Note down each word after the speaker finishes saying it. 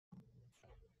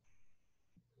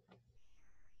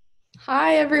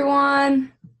Hi,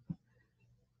 everyone.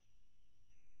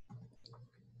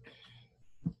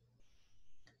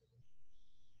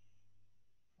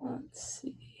 Let's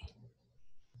see.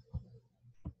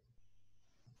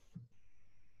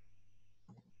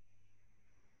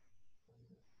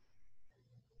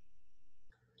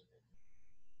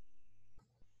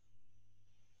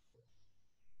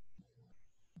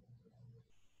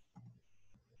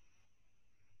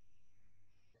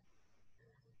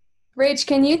 Rach,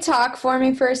 can you talk for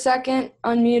me for a second?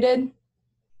 Unmuted.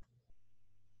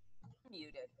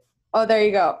 Muted. Oh, there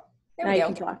you go. There now we you go.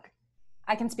 can talk.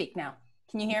 I can speak now.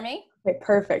 Can you hear me? Okay,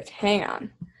 perfect. Hang on.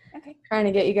 Okay. Trying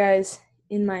to get you guys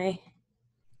in my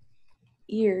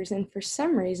ears, and for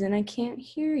some reason, I can't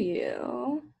hear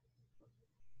you.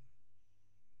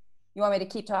 You want me to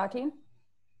keep talking?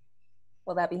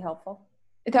 Will that be helpful?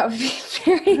 That would be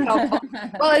very helpful.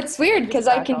 Well, it's weird because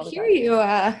I can hear you.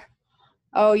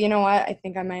 Oh, you know what? I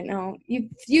think I might know.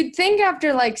 You'd think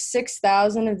after like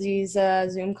 6,000 of these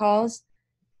Zoom calls,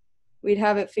 we'd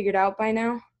have it figured out by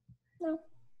now. No.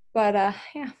 But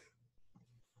yeah.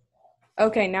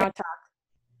 Okay, now talk.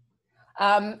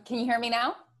 Can you hear me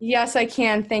now? Yes, I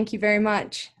can. Thank you very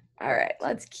much. All right,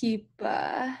 let's keep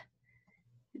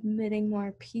admitting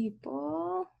more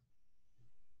people.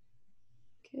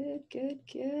 Good, good,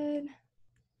 good.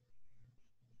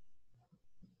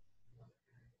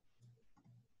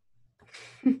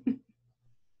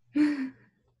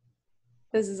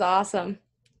 This is awesome.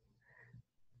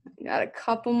 Got a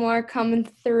couple more coming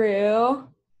through. All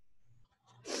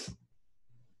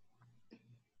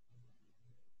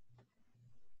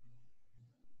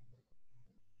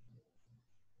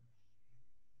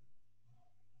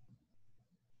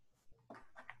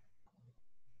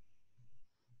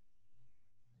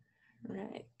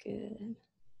right, good.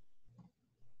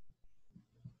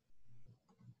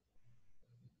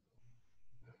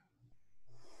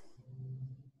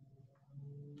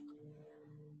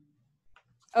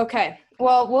 Okay,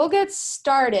 well, we'll get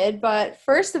started, but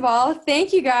first of all,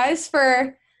 thank you guys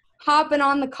for hopping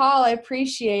on the call. I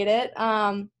appreciate it.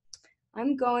 I'm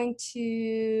going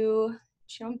to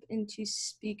jump into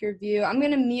speaker view. I'm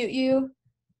going to mute you,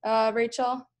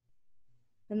 Rachel,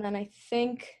 and then I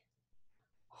think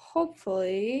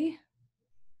hopefully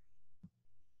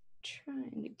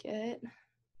trying to get.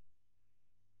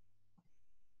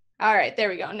 All right, there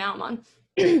we go. Now I'm on.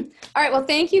 All right, well,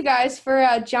 thank you guys for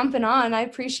jumping on. I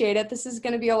appreciate it. This is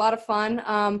going to be a lot of fun.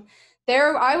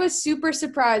 I was super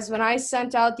surprised when I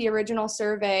sent out the original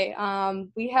survey.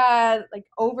 We had like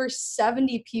over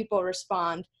 70 people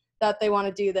respond that they want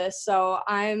to do this. So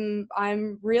I'm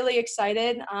really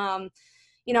excited.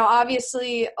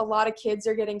 Obviously a lot of kids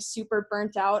are getting super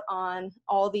burnt out on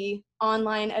all the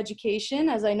online education,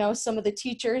 as I know some of the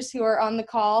teachers who are on the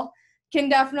call can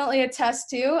definitely attest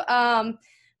to.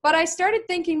 But I started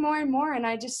thinking more and more, and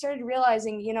I just started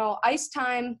realizing, ice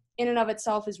time in and of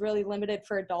itself is really limited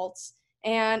for adults.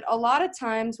 And a lot of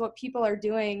times what people are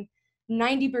doing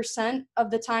 90%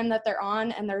 of the time that they're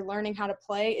on and they're learning how to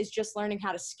play is just learning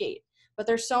how to skate. But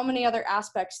there's so many other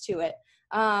aspects to it.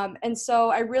 And so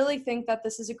I really think that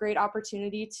this is a great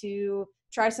opportunity to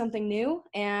try something new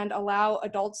and allow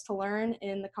adults to learn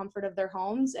in the comfort of their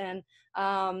homes. And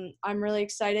I'm really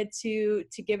excited to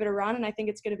give it a run, and I think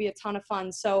it's going to be a ton of fun.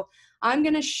 So I'm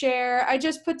going to share, I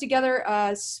just put together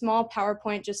a small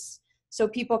PowerPoint just so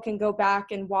people can go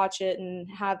back and watch it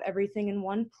and have everything in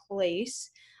one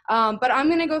place. But I'm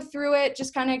going to go through it,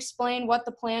 just kind of explain what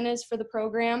the plan is for the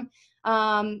program.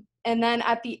 And then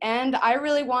at the end, I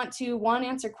really want to,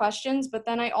 answer questions, but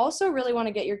then I also really want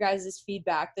to get your guys'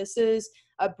 feedback. This is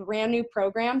a brand new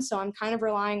program, so I'm kind of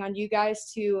relying on you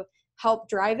guys to help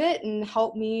drive it and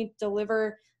help me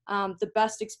deliver the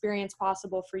best experience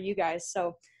possible for you guys.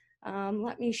 So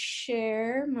let me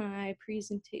share my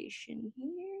presentation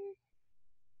here.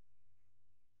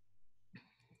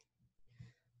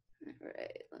 All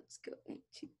right, let's go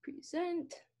into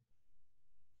present.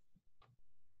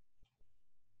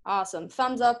 Awesome.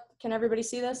 Thumbs up. Can everybody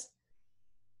see this?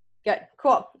 Good.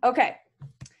 Cool. Okay.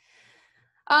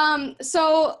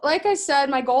 So like I said,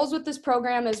 my goals with this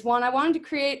program is, one, I wanted to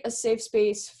create a safe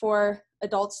space for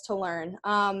adults to learn.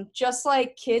 Just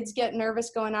like kids get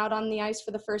nervous going out on the ice for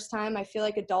the first time, I feel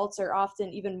like adults are often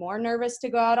even more nervous to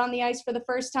go out on the ice for the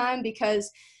first time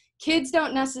because kids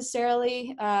don't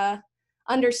necessarily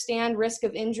understand risk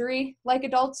of injury like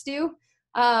adults do.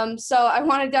 So I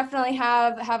want to definitely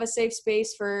have a safe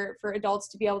space for adults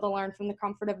to be able to learn from the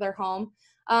comfort of their home.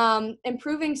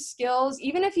 Improving skills,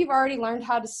 even if you've already learned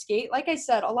how to skate. Like I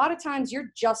said, a lot of times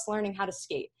you're just learning how to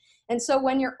skate. And so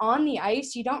when you're on the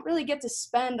ice, you don't really get to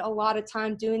spend a lot of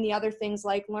time doing the other things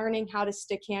like learning how to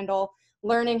stick handle,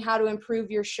 learning how to improve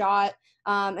your shot,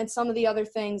 and some of the other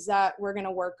things that we're going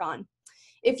to work on.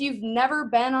 If you've never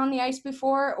been on the ice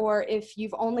before, or if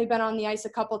you've only been on the ice a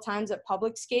couple times at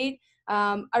public skate,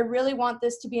 I really want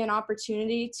this to be an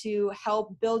opportunity to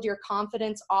help build your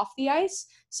confidence off the ice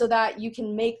so that you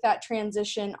can make that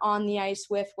transition on the ice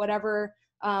with whatever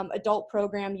adult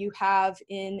program you have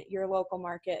in your local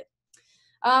market.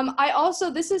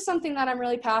 This is something that I'm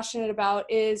really passionate about,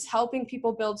 is helping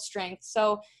people build strength.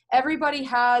 So everybody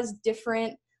has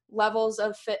different levels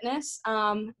of fitness,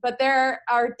 but there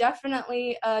are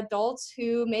definitely adults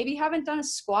who maybe haven't done a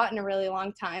squat in a really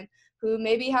long time, who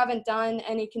maybe haven't done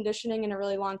any conditioning in a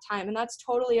really long time, and that's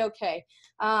totally okay.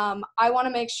 I want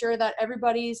to make sure that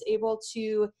everybody's able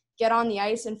to get on the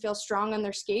ice and feel strong on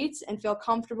their skates and feel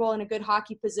comfortable in a good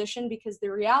hockey position, because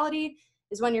the reality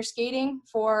is when you're skating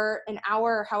for an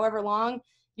hour or however long,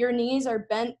 your knees are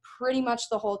bent pretty much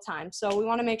the whole time. So we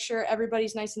want to make sure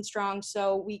everybody's nice and strong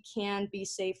so we can be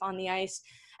safe on the ice.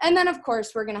 And then, of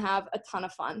course, we're going to have a ton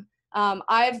of fun.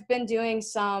 I've been doing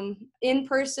some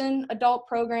in-person adult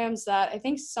programs that I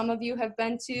think some of you have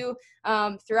been to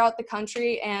throughout the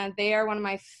country, and they are one of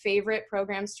my favorite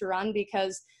programs to run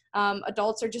because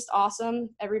adults are just awesome.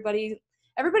 Everybody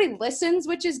listens,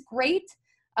 which is great.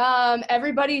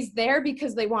 Everybody's there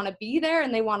because they want to be there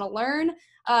and they want to learn.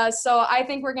 So I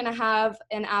think we're going to have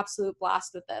an absolute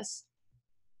blast with this.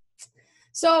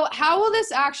 So how will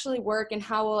this actually work and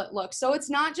how will it look? So it's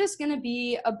not just going to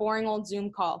be a boring old Zoom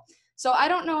call. So I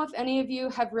don't know if any of you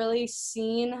have really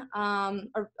seen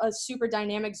a super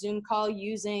dynamic Zoom call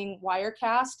using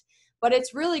Wirecast, but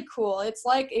it's really cool. It's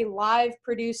like a live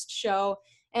produced show.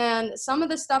 And some of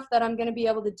the stuff that I'm going to be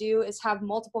able to do is have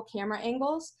multiple camera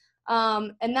angles.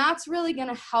 And that's really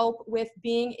going to help with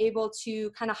being able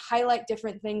to kind of highlight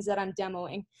different things that I'm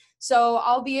demoing. So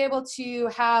I'll be able to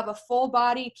have a full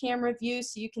body camera view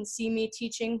so you can see me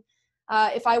teaching.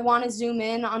 If I want to zoom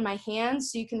in on my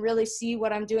hands so you can really see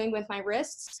what I'm doing with my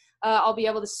wrists, I'll be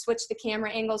able to switch the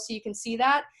camera angle so you can see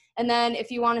that. And then if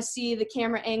you want to see the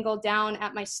camera angle down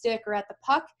at my stick or at the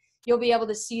puck, you'll be able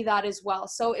to see that as well.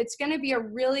 So it's going to be a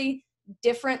really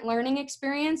different learning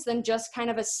experience than just kind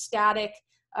of a static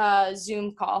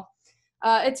Zoom call.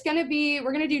 We're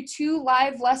going to do 2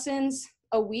 live lessons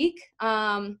a week.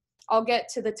 I'll get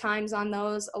to the times on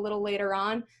those a little later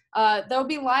on. There'll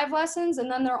be live lessons,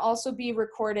 and then there'll also be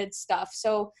recorded stuff.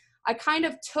 So I kind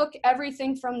of took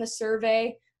everything from the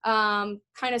survey, kind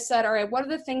of said, all right, what are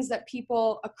the things that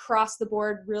people across the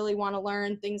board really want to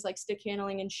learn? Things like stick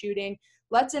handling and shooting.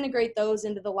 Let's integrate those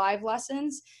into the live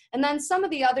lessons. And then some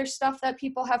of the other stuff that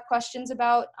people have questions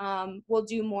about, we'll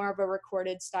do more of a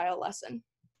recorded style lesson.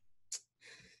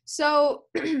 So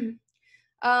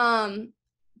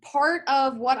part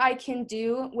of what I can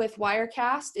do with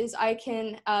Wirecast is I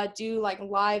can do like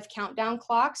live countdown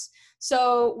clocks.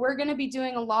 So we're going to be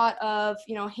doing a lot of,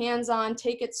 hands-on,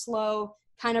 take it slow,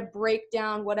 kind of break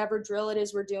down whatever drill it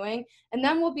is we're doing. And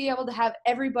then we'll be able to have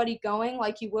everybody going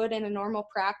like you would in a normal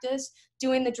practice,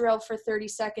 doing the drill for 30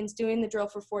 seconds, doing the drill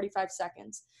for 45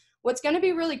 seconds. What's going to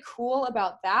be really cool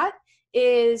about that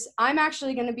is I'm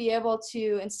actually going to be able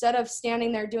to, instead of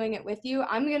standing there doing it with you,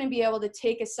 I'm going to be able to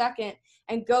take a second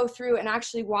and go through and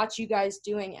actually watch you guys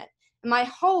doing it. And my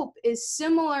hope is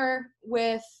similar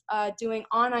with doing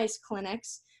on-ice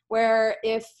clinics, where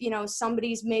if,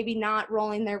 somebody's maybe not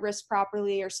rolling their wrist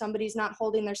properly or somebody's not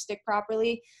holding their stick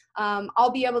properly,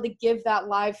 I'll be able to give that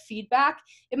live feedback.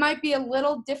 It might be a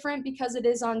little different because it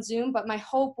is on Zoom, but my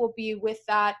hope will be with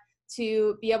that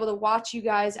to be able to watch you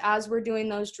guys as we're doing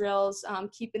those drills,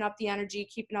 keeping up the energy,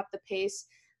 keeping up the pace.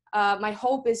 My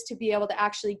hope is to be able to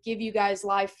actually give you guys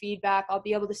live feedback. I'll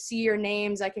be able to see your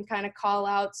names. I can kind of call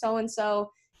out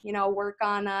so-and-so, work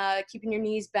on keeping your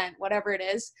knees bent, whatever it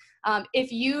is.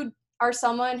 If you are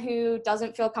someone who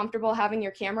doesn't feel comfortable having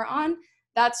your camera on,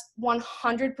 that's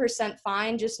 100%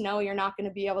 fine. Just know you're not going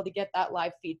to be able to get that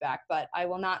live feedback, but I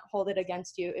will not hold it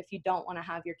against you if you don't want to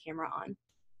have your camera on.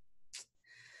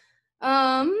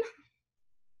 Let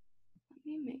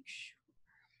me make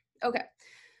sure. Okay.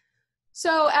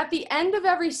 So at the end of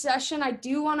every session, I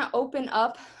do want to open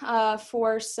up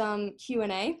for some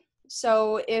Q&A.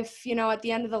 So if, at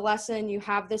the end of the lesson, you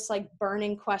have this like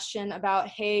burning question about,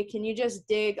 hey, can you just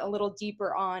dig a little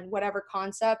deeper on whatever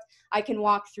concept, I can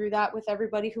walk through that with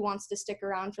everybody who wants to stick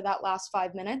around for that last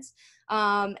 5 minutes.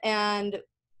 And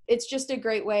it's just a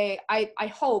great way, I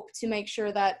hope, to make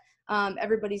sure that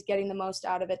everybody's getting the most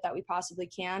out of it that we possibly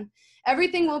can.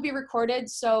 Everything will be recorded,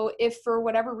 so if for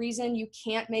whatever reason you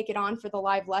can't make it on for the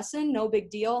live lesson, no big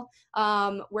deal.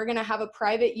 We're going to have a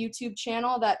private YouTube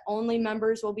channel that only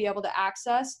members will be able to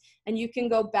access, and you can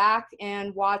go back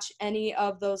and watch any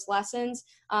of those lessons.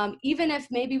 Even if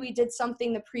maybe we did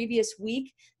something the previous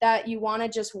week that you want to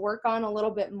just work on a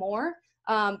little bit more,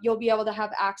 you'll be able to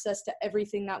have access to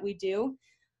everything that we do.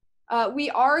 We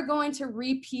are going to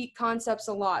repeat concepts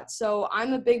a lot. So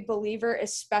I'm a big believer,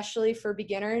 especially for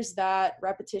beginners, that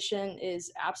repetition is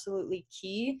absolutely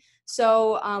key.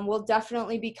 So we'll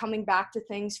definitely be coming back to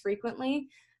things frequently.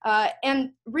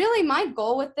 And really my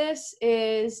goal with this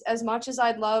is, as much as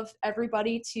I'd love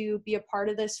everybody to be a part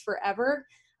of this forever,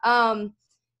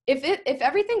 if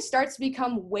everything starts to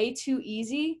become way too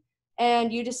easy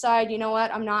and you decide, you know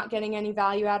what, I'm not getting any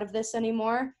value out of this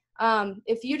anymore,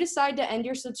 if you decide to end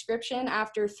your subscription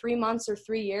after 3 months or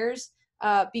 3 years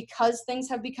because things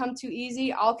have become too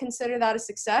easy, I'll consider that a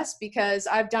success, because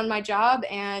I've done my job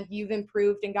and you've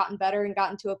improved and gotten better and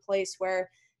gotten to a place where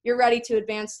you're ready to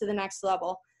advance to the next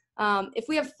level. If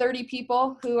we have 30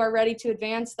 people who are ready to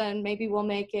advance, then maybe we'll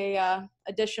make a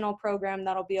additional program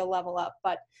that'll be a level up.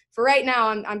 But for right now,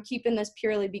 I'm keeping this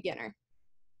purely beginner.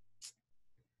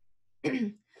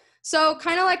 So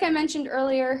kind of like I mentioned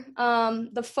earlier,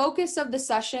 the focus of the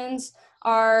sessions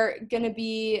are going to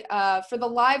be, for the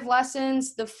live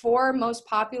lessons, the 4 most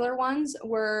popular ones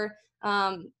were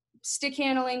stick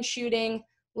handling, shooting,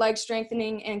 leg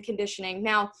strengthening, and conditioning.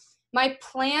 Now, my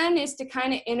plan is to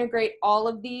kind of integrate all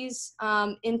of these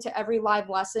into every live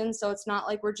lesson, so it's not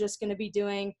like we're just going to be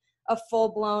doing a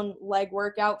full-blown leg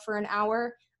workout for an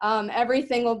hour.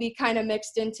 Everything will be kind of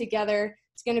mixed in together.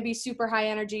 It's going to be super high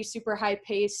energy, super high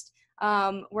paced.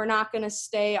 We're not going to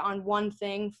stay on one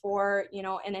thing for, you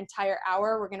know, an entire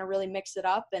hour. We're going to really mix it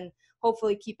up and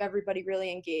hopefully keep everybody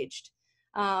really engaged.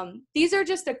 These are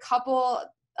just a couple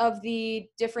of the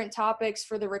different topics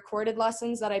for the recorded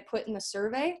lessons that I put in the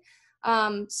survey.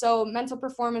 So mental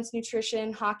performance,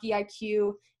 nutrition, hockey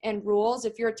IQ, and rules.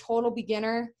 If you're a total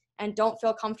beginner and don't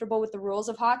feel comfortable with the rules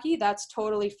of hockey, that's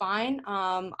totally fine.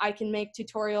 I can make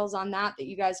tutorials on that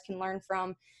you guys can learn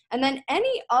from. And then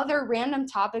any other random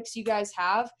topics you guys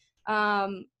have,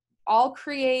 I'll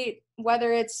create,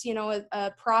 whether it's, you know,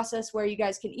 a process where you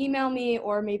guys can email me,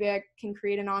 or maybe I can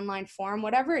create an online form,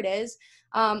 whatever it is.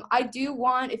 I do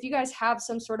want, if you guys have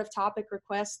some sort of topic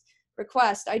request,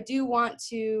 I do want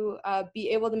to be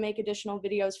able to make additional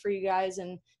videos for you guys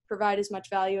and provide as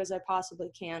much value as I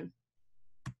possibly can.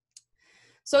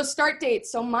 So start date.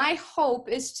 So my hope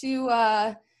is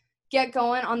to get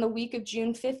going on the week of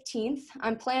June 15th.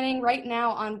 I'm planning right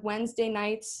now on Wednesday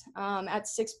nights at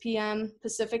 6 p.m.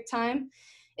 Pacific time.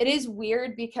 It is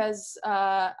weird because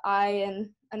I and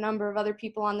a number of other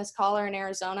people on this call are in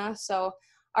Arizona, so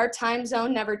our time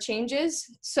zone never changes.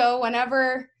 So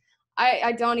whenever,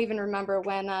 I don't even remember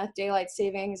when daylight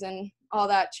savings and all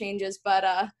that changes, but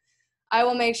I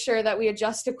will make sure that we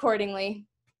adjust accordingly,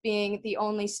 being the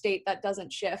only state that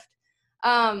doesn't shift.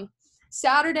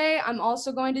 Saturday, I'm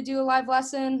also going to do a live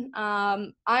lesson.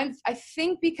 I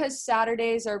think because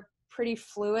Saturdays are pretty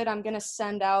fluid, I'm going to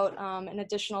send out an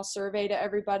additional survey to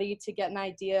everybody to get an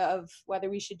idea of whether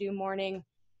we should do morning,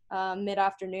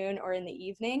 mid-afternoon, or in the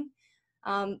evening.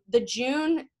 The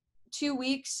June 2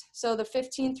 weeks, so the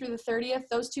 15th through the 30th,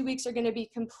 those 2 weeks are going to be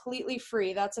completely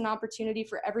free. That's an opportunity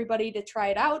for everybody to try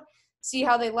it out, see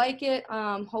how they like it.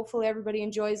 Hopefully everybody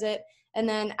enjoys it. And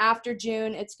then after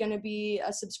June, it's going to be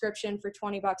a subscription for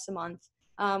 $20 a month,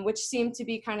 which seemed to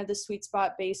be kind of the sweet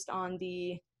spot based on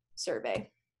the survey.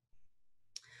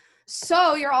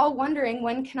 So you're all wondering,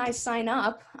 when can I sign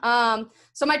up?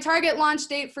 So my target launch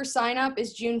date for sign up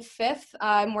is June 5th.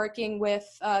 I'm working with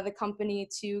the company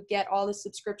to get all the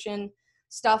subscription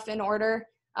stuff in order.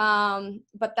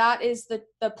 But that is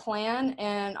the plan,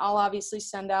 and I'll obviously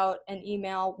send out an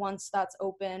email once that's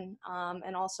open,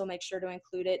 and also make sure to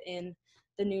include it in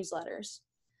the newsletters.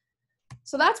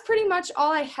 So that's pretty much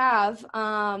all I have,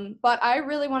 but I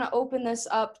really want to open this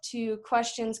up to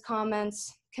questions,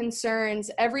 comments,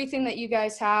 concerns, everything that you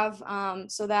guys have,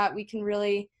 so that we can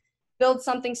really build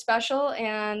something special,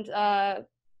 and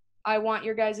I want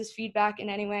your guys' feedback in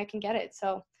any way I can get it.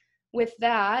 So with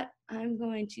that, I'm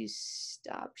going to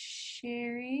stop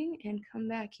sharing and come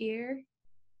back here.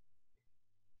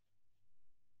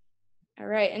 All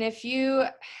right, and if you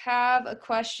have a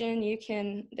question,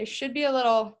 there should be a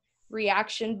little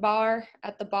reaction bar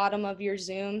at the bottom of your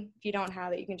Zoom. If you don't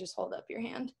have it, you can just hold up your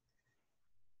hand.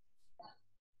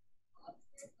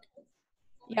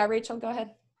 Yeah, Rachel, go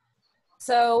ahead.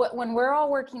 So when we're all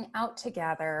working out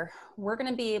together, we're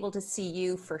going to be able to see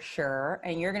you for sure,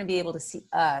 and you're going to be able to see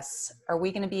us. Are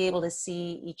we going to be able to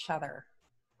see each other?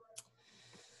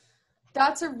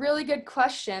 That's a really good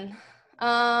question.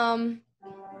 Does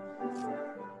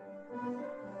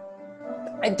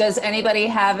anybody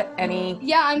have any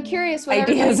Yeah, I'm curious what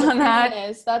ideas everybody's on that?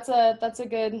 opinion is. That's a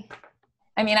good.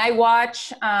 I mean, I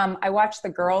watch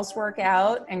the girls work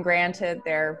out, and granted,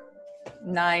 they're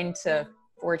 9 to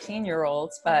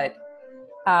 14-year-olds, but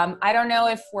I don't know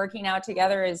if working out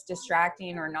together is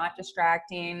distracting or not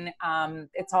distracting.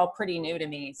 It's all pretty new to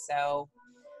me, so.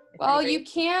 Well, you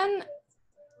can.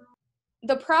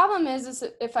 The problem is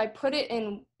if I put it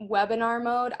in webinar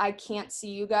mode, I can't see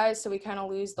you guys, so we kind of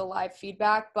lose the live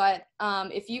feedback. But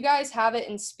if you guys have it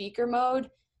in speaker mode,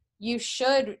 you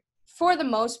should, for the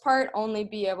most part, only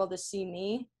be able to see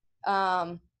me.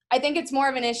 I think it's more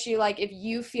of an issue, like if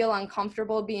you feel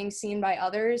uncomfortable being seen by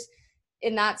others,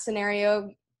 in that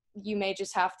scenario, you may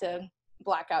just have to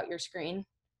black out your screen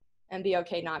and be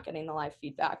okay not getting the live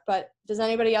feedback. But does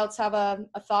anybody else have a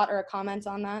thought or a comment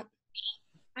on that?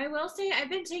 I will say I've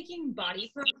been taking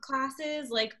body classes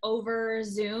like over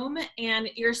Zoom, and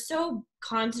you're so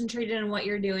concentrated on what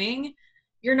you're doing.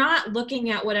 You're not looking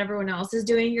at what everyone else is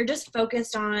doing. You're just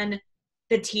focused on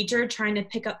the teacher trying to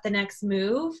pick up the next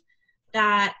move.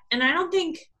 And I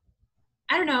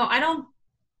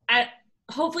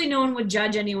hopefully no one would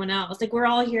judge anyone else. Like, we're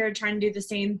all here trying to do the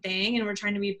same thing, and we're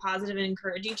trying to be positive and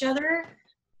encourage each other.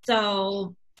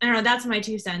 So I don't know, that's my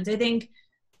 2 cents. I think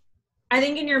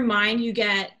in your mind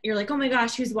you're like, oh my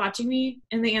gosh, who's watching me?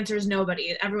 And the answer is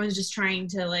nobody. Everyone's just trying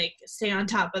to like stay on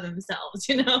top of themselves,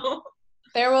 you know?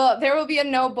 There will be a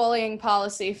no bullying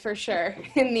policy for sure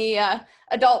in the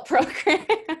adult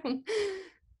program.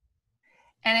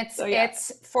 And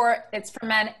it's for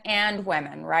men and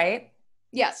women, right?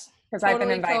 Yes. Because I've been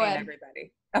inviting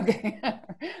everybody. Okay.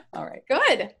 All right.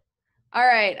 Good. All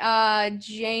right.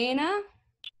 Jana.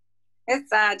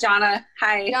 It's Jana.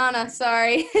 Hi. Jana,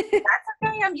 sorry. That's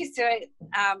okay. I'm used to it.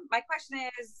 My question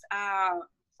is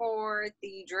for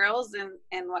the drills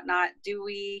and whatnot. Do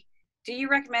you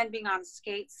recommend being on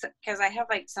skates? Because I have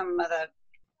like some of the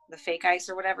fake ice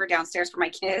or whatever downstairs for my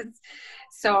kids.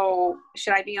 So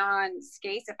should I be on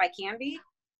skates if I can be?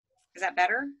 Is that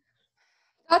better?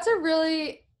 That's a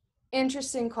really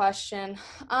interesting question.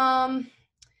 I'm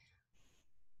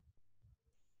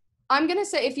going to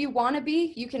say if you want to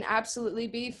be, you can absolutely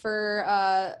be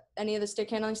for any of the stick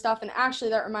handling stuff. And actually,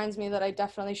 that reminds me that I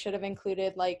definitely should have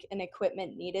included like an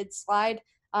equipment needed slide.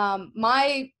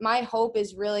 My hope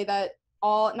is really that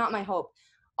not my hope.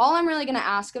 All I'm really going to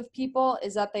ask of people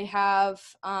is that they have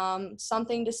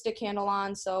something to stick handle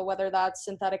on. So whether that's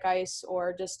synthetic ice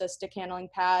or just a stick handling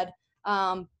pad,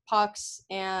 pucks,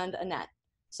 and a net,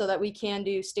 so that we can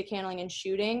do stick handling and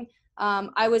shooting.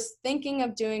 I was thinking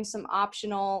of doing some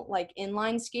optional like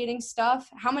inline skating stuff.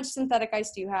 How much synthetic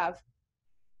ice do you have?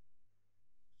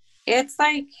 It's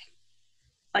like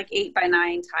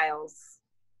 8x9 tiles.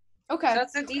 Okay. So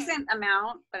it's a decent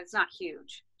amount, but it's not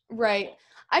huge. Right.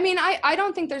 I mean, I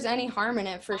don't think there's any harm in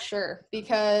it for sure,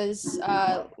 because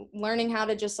learning how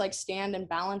to just like stand and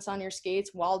balance on your skates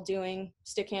while doing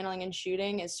stick handling and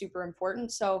shooting is super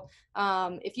important. So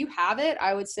if you have it,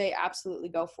 I would say absolutely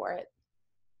go for it.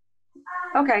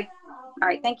 Okay. All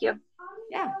right. Thank you.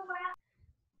 Yeah.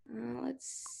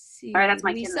 Let's see. All right. That's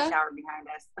my kid in the shower behind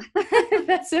us.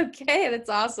 That's okay. That's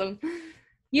awesome.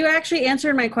 You actually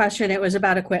answered my question. It was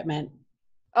about equipment.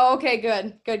 Oh, okay.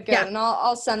 Good. Yeah. And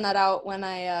I'll send that out when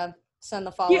I send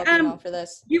the follow-up email for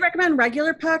this. Do you recommend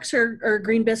regular pucks or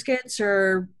green biscuits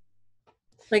or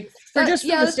like for the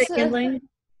stick handling?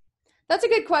 That's a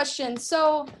good question.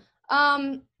 So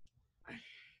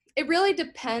it really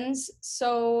depends.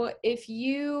 So if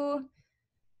you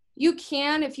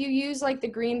use like the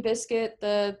green biscuit,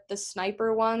 the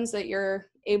sniper ones that you're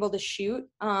able to shoot,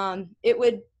 it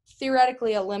would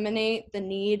theoretically eliminate the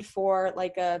need for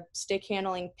like a stick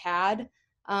handling pad.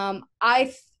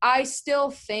 I still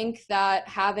think that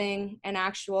having an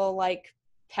actual like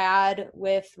pad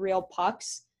with real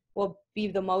pucks will be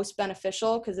the most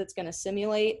beneficial, because it's going to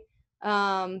simulate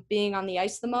being on the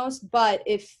ice the most. But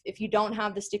if you don't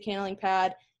have the stick handling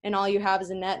pad and all you have is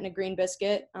a net and a green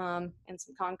biscuit and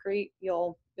some concrete,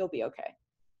 you'll be okay.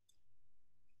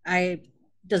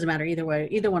 Doesn't matter either way.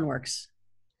 Either one works.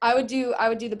 I would do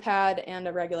the pad and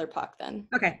a regular puck then.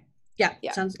 Okay. Yeah.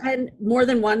 Sounds. And more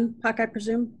than one puck, I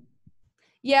presume.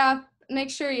 Yeah. Make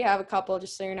sure you have a couple,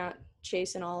 just so you're not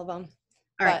chasing all of them.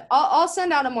 All right. I'll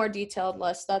send out a more detailed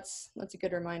list. That's a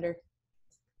good reminder.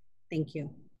 Thank you.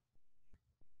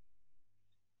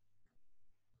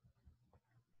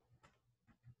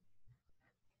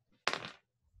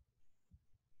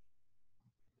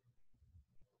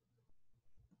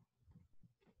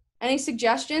 Any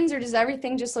suggestions, or does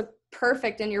everything just look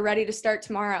perfect and you're ready to start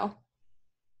tomorrow?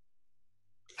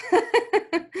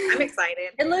 I'm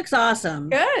excited. It looks awesome.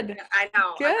 Good. I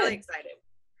know. Good. I'm really excited.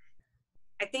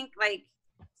 I think like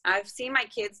I've seen my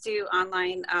kids do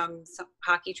online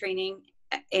hockey training,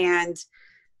 and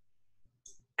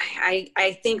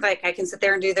I think like I can sit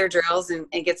there and do their drills and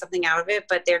get something out of it,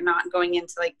 but they're not going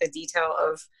into like the detail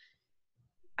of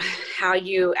how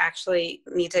you actually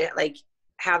need to like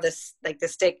have this, like the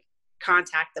stick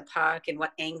contact the puck and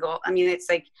what angle. I mean, it's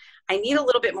like, I need a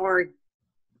little bit more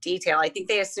detail. I think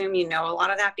they assume you know a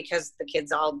lot of that because the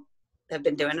kids all have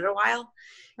been doing it a while.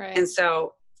 Right. And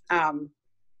so,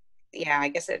 yeah, I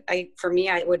guess for me,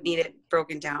 I would need it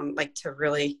broken down like to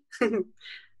really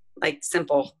like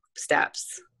simple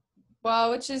steps.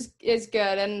 Well, which is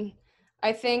good. And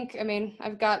I think, I mean,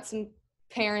 I've got some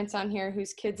parents on here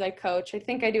whose kids I coach. I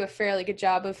think I do a fairly good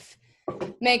job of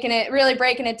really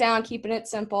breaking it down, keeping it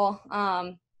simple.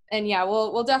 And yeah,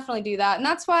 we'll definitely do that. And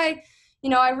that's why,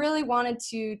 I really wanted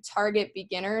to target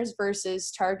beginners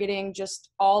versus targeting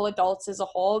just all adults as a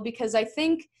whole, because I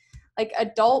think like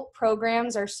adult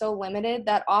programs are so limited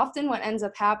that often what ends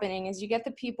up happening is you get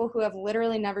the people who have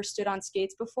literally never stood on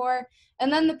skates before,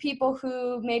 and then the people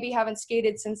who maybe haven't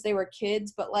skated since they were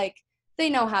kids, but like they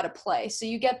know how to play. So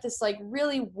you get this like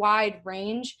really wide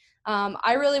range.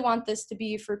 I really want this to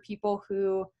be for people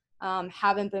who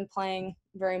haven't been playing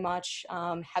very much,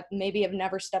 have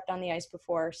never stepped on the ice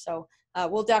before. So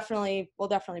we'll definitely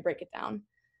break it down.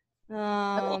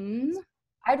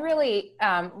 I'd really,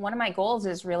 one of my goals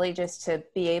is really just to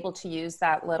be able to use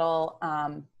that little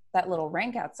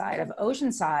rink outside of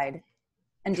Oceanside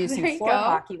and do some floor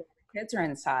hockey while the kids are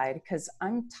inside, because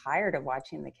I'm tired of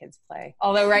watching the kids play.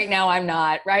 Although right now I'm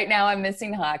not. Right now I'm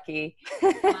missing hockey.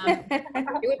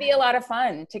 It would be a lot of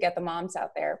fun to get the moms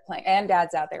out there playing and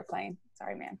dads out there playing.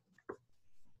 Sorry, man.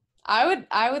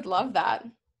 I would love that.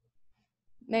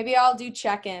 Maybe I'll do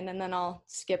check-in and then I'll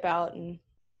skip out and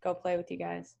go play with you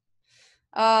guys.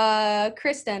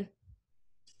 Kristen.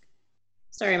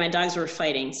 Sorry, my dogs were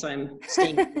fighting, so I'm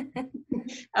staying.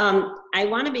 I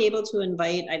want to be able to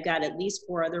invite, I've got at least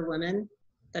 4 other women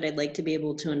that I'd like to be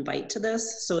able to invite to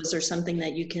this. So is there something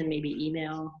that you can maybe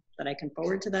email that I can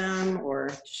forward to them, or?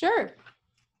 Sure.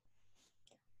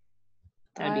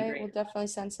 That'd be great. I will definitely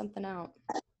send something out.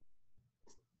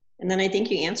 And then I think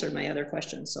you answered my other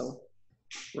question, so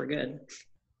we're good.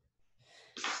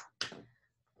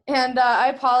 And I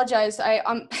apologize.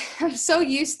 I'm so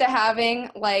used to having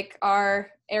like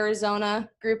our Arizona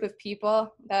group of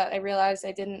people that I realized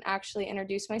I didn't actually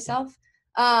introduce myself.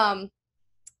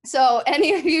 So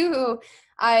any of you who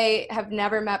I have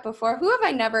never met before, who have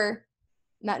I never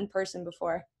met in person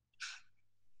before?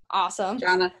 Awesome.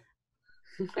 Jonna.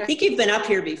 I think you've been up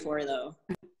here before, though.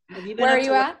 Have you been? Where are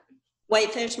you at?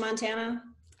 Whitefish, Montana.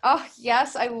 Oh,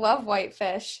 yes. I love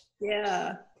Whitefish.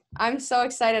 Yeah. I'm so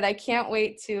excited. I can't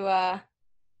wait to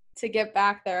get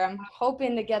back there. I'm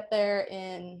hoping to get there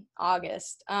in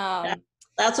August.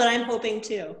 That's what I'm hoping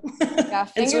too. Yeah,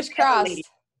 fingers crossed.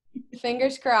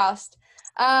 Fingers crossed.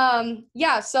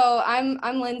 Yeah, so I'm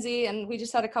Lyndsey, and we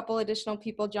just had a couple additional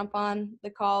people jump on the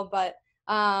call, but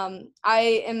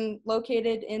I am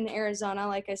located in Arizona.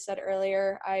 Like I said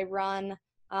earlier, I run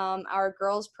our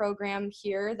girls program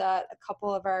here that a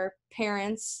couple of our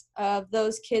parents of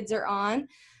those kids are on.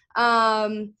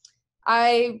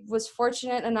 I was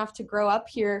fortunate enough to grow up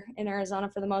here in Arizona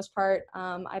for the most part.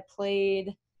 I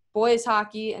played boys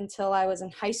hockey until I was in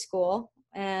high school,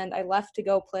 and I left to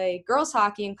go play girls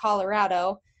hockey in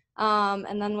Colorado,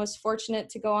 and then was fortunate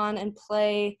to go on and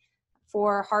play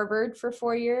for Harvard for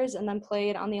 4 years, and then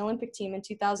played on the Olympic team in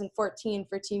 2014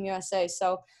 for Team USA.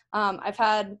 So I've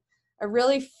had a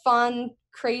really fun,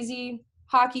 crazy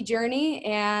hockey journey,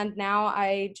 and now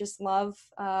I just love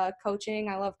coaching.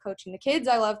 I love coaching the kids.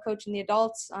 I love coaching the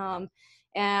adults.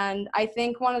 And I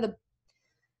think one of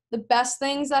the best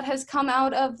things that has come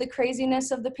out of the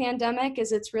craziness of the pandemic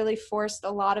is it's really forced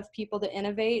a lot of people to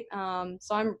innovate.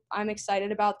 So I'm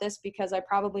excited about this, because I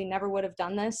probably never would have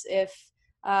done this if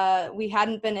we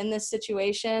hadn't been in this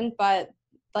situation. But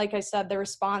like I said, the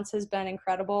response has been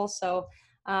incredible. So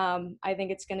I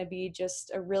think it's going to be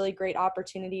just a really great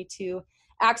opportunity to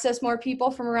access more people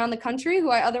from around the country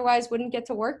who I otherwise wouldn't get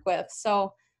to work with.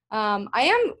 So I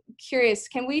am curious,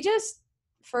 can we just,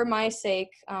 for my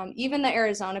sake, even the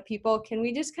Arizona people, can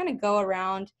we just kind of go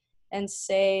around and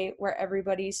say where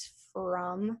everybody's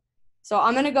from? So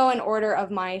I'm going to go in order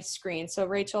of my screen. So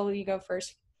Rachel, will you go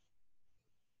first?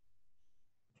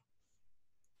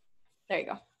 There you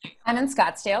go. I'm in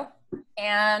Scottsdale,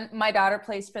 and my daughter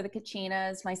plays for the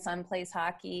Kachinas. My son plays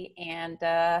hockey, and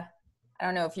I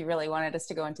don't know if you really wanted us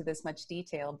to go into this much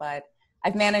detail, but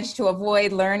I've managed to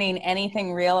avoid learning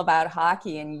anything real about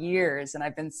hockey in years, and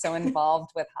I've been so involved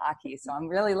with hockey. So I'm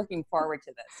really looking forward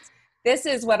to this. This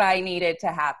is what I needed to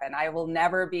happen. I will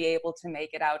never be able to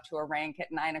make it out to a rink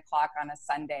at 9 o'clock on a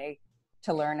Sunday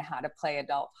to learn how to play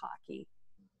adult hockey.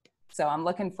 So I'm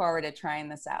looking forward to trying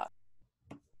this out.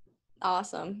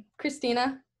 Awesome.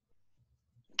 Christina?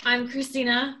 I'm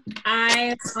Christina.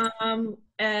 I'm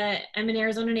an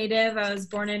Arizona native. I was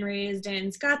born and raised in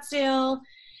Scottsdale,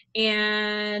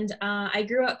 and I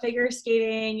grew up figure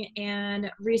skating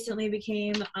and recently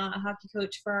became a hockey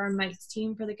coach for our Mike's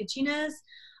team for the Kachinas.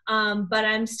 But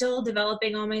I'm still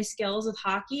developing all my skills with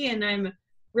hockey, and I'm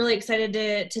really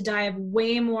excited to dive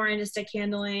way more into stick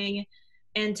handling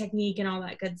and technique and all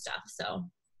that good stuff. So,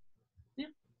 yeah.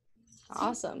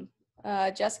 Awesome.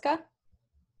 Jessica?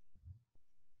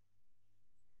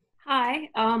 Hi,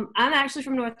 I'm actually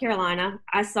from North Carolina.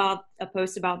 I saw a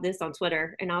post about this on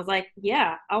Twitter, and I was like,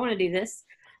 "Yeah, I want to do this."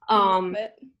 I've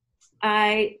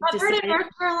heard in North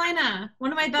Carolina.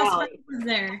 One of my best friends was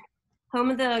there. Home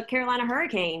of the Carolina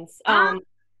Hurricanes.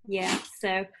 Yeah,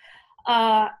 so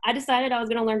I decided I was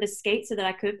going to learn to skate so that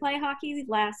I could play hockey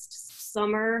last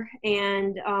summer,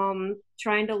 and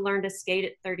trying to learn to skate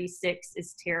at 36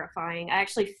 is terrifying. I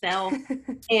actually fell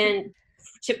and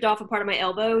chipped off a part of my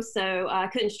elbow, so I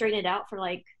couldn't straighten it out for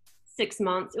like 6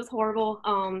 months. It was horrible. It's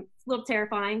a little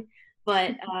terrifying,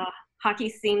 but hockey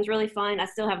seems really fun. I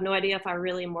still have no idea if I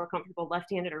really am more comfortable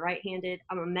left-handed or right-handed.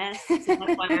 I'm a mess, so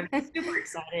that's why I'm super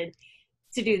excited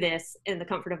to do this in the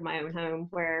comfort of my own home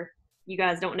where you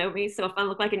guys don't know me, so if I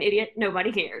look like an idiot,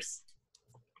 nobody cares.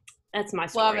 That's my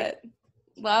story. Love it.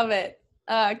 Love it.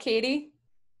 Katie?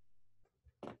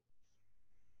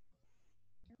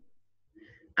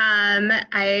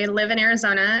 I live in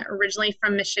Arizona, originally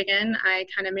from Michigan. I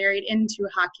kind of married into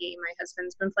hockey. My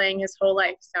husband's been playing his whole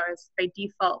life, so I was by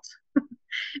default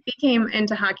became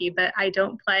into hockey, but I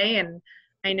don't play, and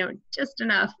I know just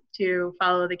enough to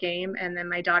follow the game, and then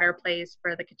my daughter plays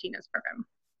for the Kachinas program.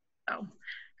 So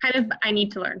kind of I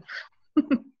need to learn.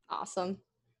 Awesome.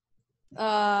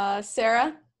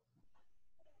 Sarah?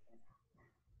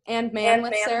 And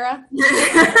with Sarah?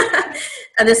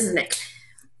 This is Nick.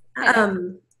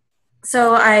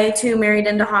 So I too married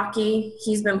into hockey.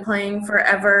 He's been playing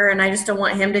forever, and I just don't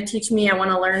want him to teach me. I want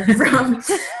to learn from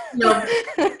a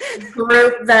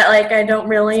group that like I don't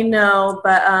really know.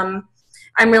 But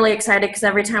I'm really excited because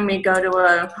every time we go to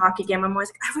a hockey game, I'm always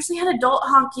like, I wish they had adult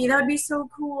hockey. That would be so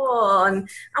cool, and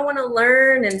I want to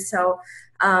learn. And so,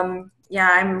 yeah,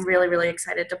 I'm really, really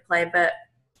excited to play. But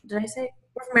did I say?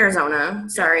 We're from Arizona.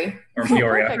 Sorry. Or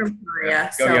Peoria. From Peoria.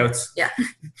 Go so, Yotes. Yeah.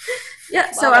 Yeah.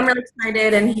 So I'm really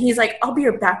excited, and he's like, "I'll be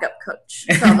your backup coach."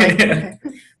 So I'm like, okay.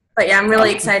 But yeah, I'm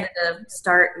really excited to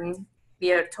start and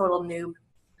be a total noob.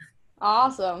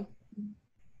 Awesome.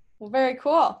 Well, very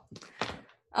cool.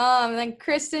 And then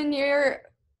Kristen, you're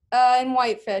in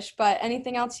Whitefish, but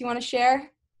anything else you want to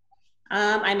share?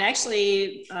 I'm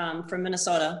actually from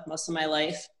Minnesota most of my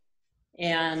life,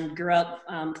 and grew up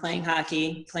playing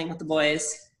hockey, playing with the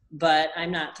boys, but I'm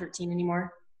not 13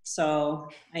 anymore. So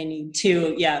I need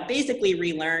to, basically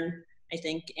relearn, I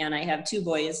think. And I have 2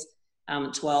 boys,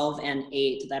 12 and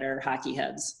 8, that are hockey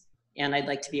heads. And I'd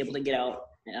like to be able to get out.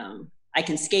 I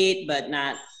can skate, but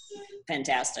not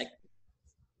fantastic.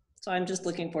 So I'm just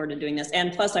looking forward to doing this.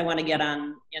 And plus I want to get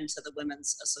on into the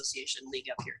Women's Association League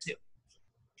up here too.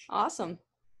 Awesome.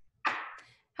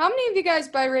 How many of you guys,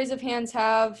 by raise of hands,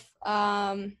 have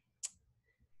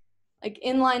like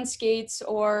inline skates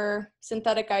or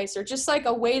synthetic ice, or just like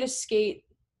a way to skate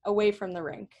away from the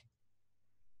rink?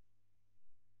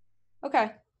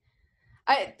 Okay.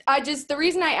 I just, the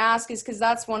reason I ask is because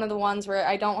that's one of the ones where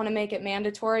I don't want to make it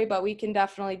mandatory, but we can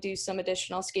definitely do some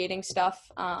additional skating stuff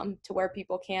to where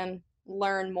people can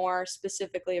learn more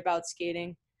specifically about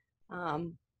skating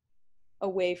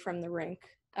away from the rink.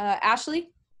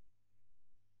 Ashley?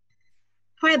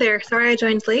 Hi there. Sorry I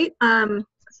joined late.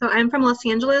 So I'm from Los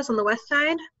Angeles on the west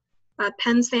side.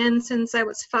 Pens fan since I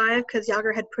was 5 because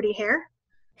Yager had pretty hair.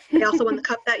 They also won the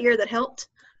cup that year. That helped.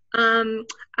 I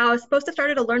was supposed to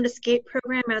start a Learn to Skate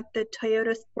program at the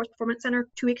Toyota Sports Performance Center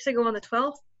 2 weeks ago on the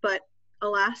 12th, but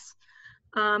alas.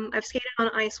 I've skated on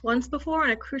ice once before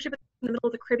on a cruise ship in the middle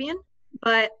of the Caribbean,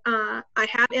 but I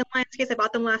have inline skates. I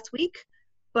bought them last week,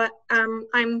 but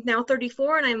I'm now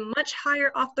 34 and I'm much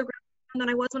higher off the ground than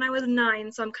I was when I was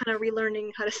 9, so I'm kind of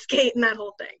relearning how to skate and that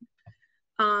whole thing.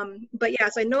 But yeah,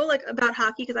 so I know like about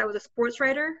hockey because I was a sports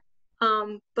writer,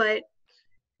 but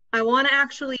I want to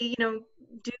actually,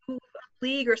 do a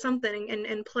league or something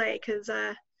and play because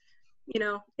you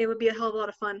know, it would be a hell of a lot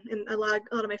of fun. And a lot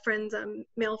of my friends,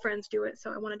 male friends do it.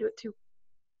 So I want to do it too.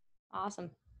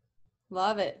 Awesome.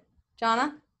 Love it.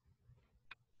 Jonna?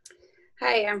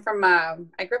 Hi, I'm from,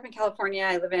 I grew up in California.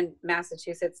 I live in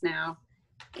Massachusetts now.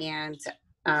 And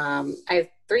I have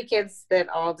 3 kids that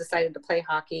all decided to play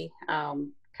hockey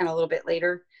kind of a little bit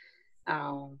later.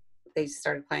 They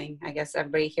started playing. I guess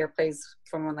everybody here plays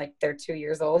from when like they're 2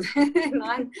 years old and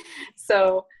on.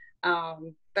 So,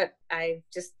 but I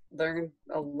just learned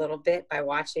a little bit by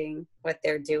watching what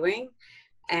they're doing,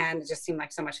 and it just seemed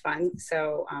like so much fun.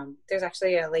 So there's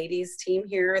actually a ladies team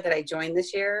here that I joined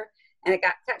this year, and it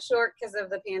got cut short because of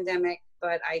the pandemic,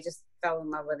 but I just fell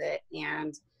in love with it,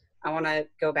 and I want to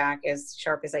go back as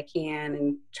sharp as I can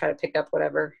and try to pick up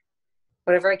whatever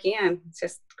I can. It's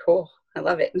just cool. I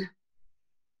love it.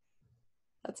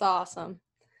 That's awesome.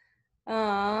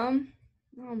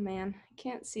 Oh man, I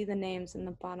can't see the names in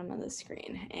the bottom of the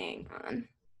screen. Hang on.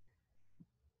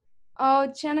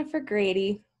 Oh, Jennifer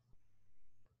Grady.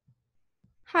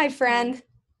 Hi, friend.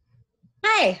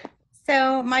 Hi.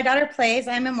 So my daughter plays.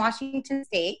 I'm in Washington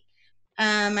State.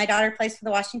 My daughter plays for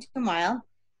the Washington Wild,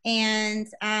 and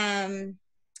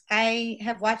I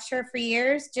have watched her for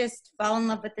years. Just fall in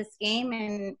love with this game,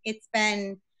 and it's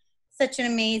been such an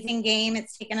amazing game.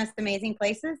 It's taken us amazing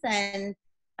places, and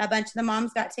a bunch of the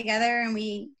moms got together and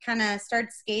we kind of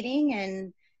started skating,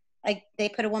 and like they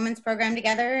put a women's program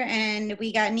together and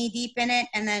we got knee deep in it,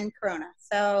 and then Corona.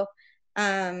 So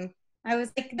I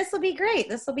was like, this will be great.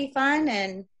 This will be fun,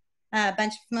 and a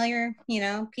bunch of familiar,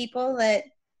 people that,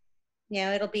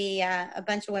 it'll be a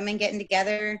bunch of women getting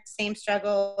together, same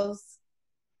struggles,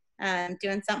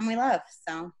 doing something we love.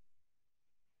 So.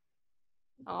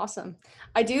 Awesome.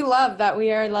 I do love that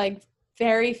we are like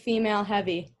very female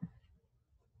heavy.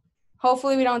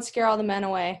 Hopefully we don't scare all the men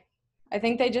away. I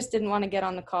think they just didn't want to get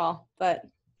on the call, but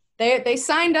they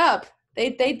signed up.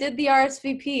 They did the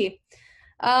RSVP.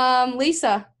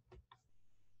 Lisa.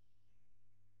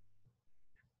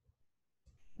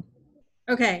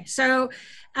 Okay, so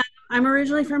I'm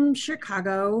originally from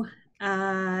Chicago,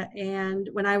 and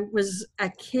when I was a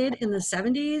kid in the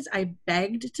 70s, I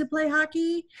begged to play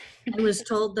hockey and was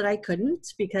told that I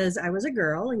couldn't because I was a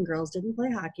girl and girls didn't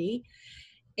play hockey.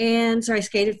 And so I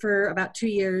skated for about 2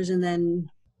 years and then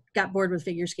got bored with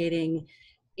figure skating.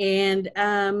 And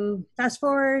fast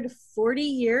forward 40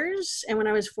 years, and when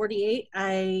I was 48,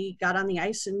 I got on the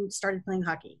ice and started playing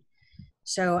hockey.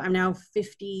 So I'm now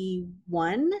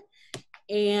 51.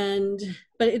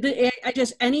 But I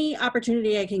just, any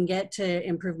opportunity I can get to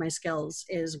improve my skills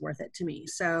is worth it to me.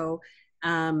 So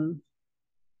time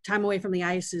away from the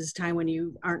ice is time when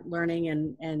you aren't learning,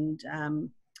 and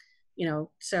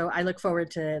so I look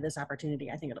forward to this opportunity.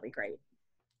 I think it'll be great.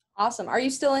 Awesome. Are you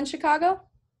still in Chicago?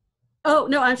 Oh,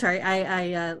 no, I'm sorry.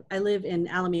 I live in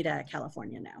Alameda,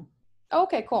 California now.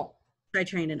 Okay, cool. I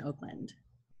trained in Oakland.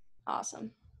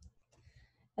 Awesome.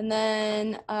 And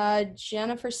then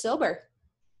Jennifer Silber.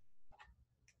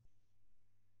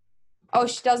 Oh,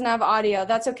 she doesn't have audio.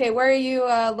 That's okay. Where are you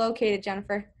located,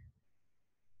 Jennifer?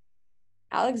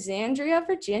 Alexandria,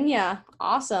 Virginia.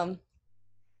 Awesome.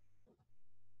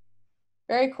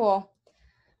 Very cool.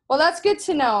 Well, that's good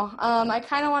to know. I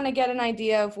kind of want to get an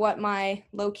idea of what my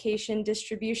location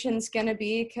distribution is going to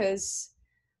be, because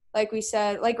like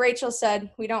Rachel said,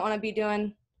 we don't want to be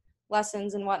doing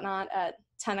lessons and whatnot at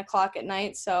 10 o'clock at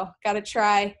night. So got to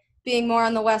try being more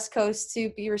on the West Coast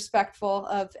to be respectful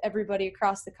of everybody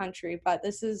across the country. But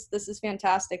this is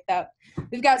fantastic that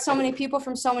we've got so many people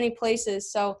from so many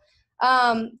places. So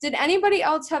did anybody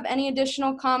else have any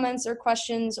additional comments or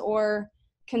questions or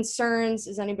concerns?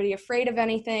 Is anybody afraid of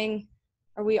anything?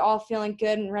 Are we all feeling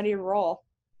good and ready to roll?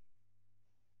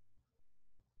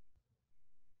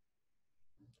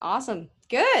 Awesome.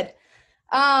 Good.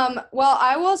 Well,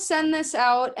 I will send this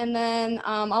out, and then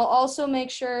I'll also make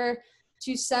sure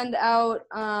to send out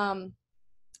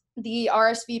the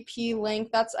RSVP link.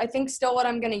 That's, I think, still what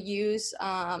I'm going to use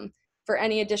for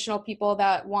any additional people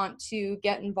that want to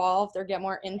get involved or get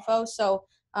more info. So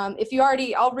if you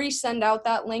already, I'll resend out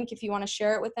that link if you want to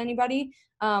share it with anybody,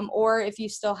 or if you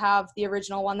still have the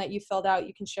original one that you filled out,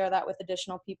 you can share that with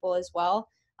additional people as well.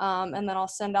 And then I'll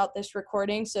send out this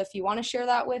recording. So if you want to share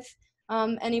that with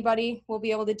anybody, we'll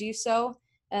be able to do so.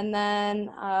 And then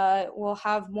we'll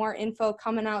have more info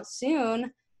coming out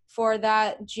soon for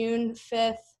that June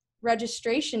 5th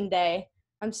registration day.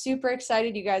 I'm super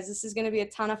excited, you guys. This is going to be a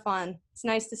ton of fun. It's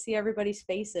nice to see everybody's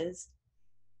faces.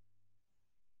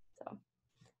 So,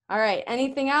 all right.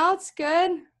 Anything else?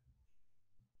 Good?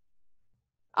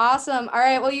 Awesome. All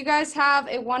right. Well, you guys have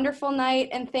a wonderful night,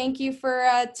 and thank you for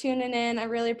tuning in. I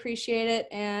really appreciate it,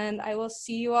 and I will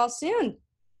see you all soon.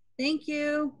 Thank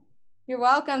you. You're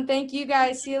welcome. Thank you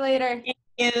guys. See you later.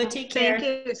 Thank you. Take care.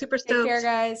 Thank you. Super Take care, stoked.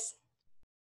 guys.